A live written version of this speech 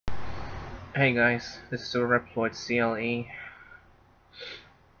Hey guys, this is R.I.P CLE.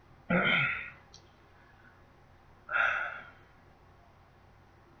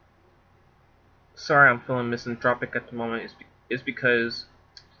 Sorry I'm feeling misanthropic at the moment. It's because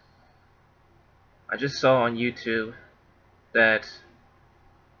I just saw on YouTube that,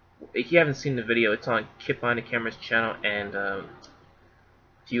 if you haven't seen the video, it's on Keep Behind the Camera's channel and a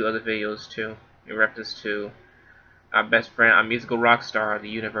few other videos too, in reference to our best friend, our musical rock star of the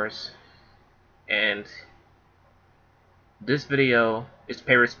universe. And this video is to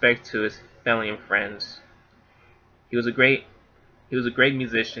pay respect to his family and friends. He was a great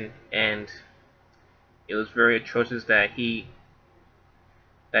musician, and it was very atrocious that he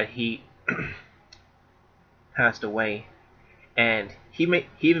passed away. And he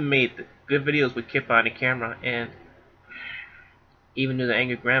even made good videos with Kip on the camera, and even knew the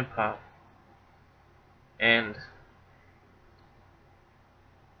Angry Grandpa. And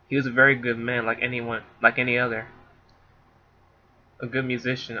he was a very good man, like any other. A good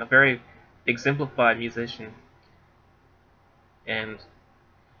musician, a very exemplified musician. And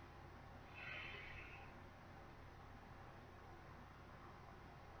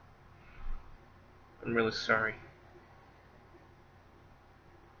I'm really sorry.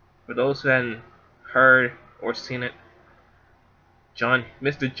 For those who hadn't heard or seen it,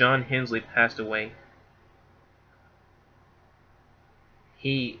 Mr. Jon Hensley passed away.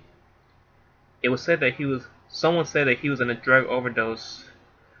 It was said that someone said that he was in a drug overdose,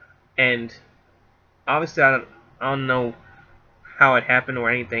 and obviously I don't know how it happened or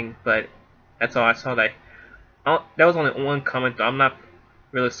anything, but that's all I saw. That was only one comment though. I'm not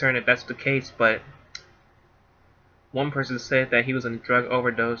really certain if that's the case, but one person said that he was in a drug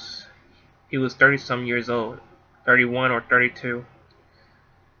overdose. He was 30 some years old, 31 or 32,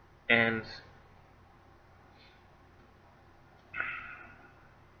 and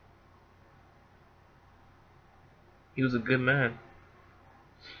he was a good man.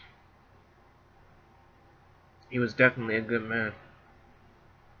 He was definitely a good man.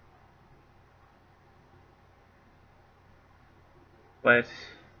 But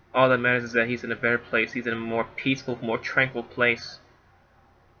all that matters is that he's in a better place. He's in a more peaceful, more tranquil place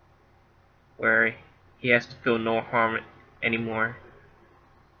where he has to feel no harm anymore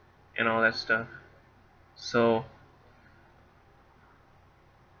and all that stuff. So,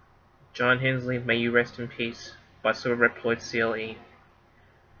 Jon Hensley, may you rest in peace. By Sir Reploid CLE.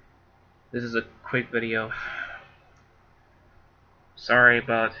 This is a quick video. Sorry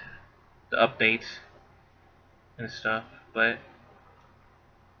about the updates and stuff, but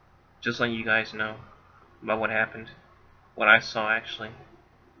just letting you guys know about what happened, what I saw actually.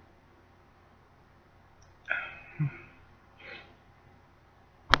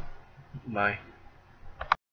 Bye.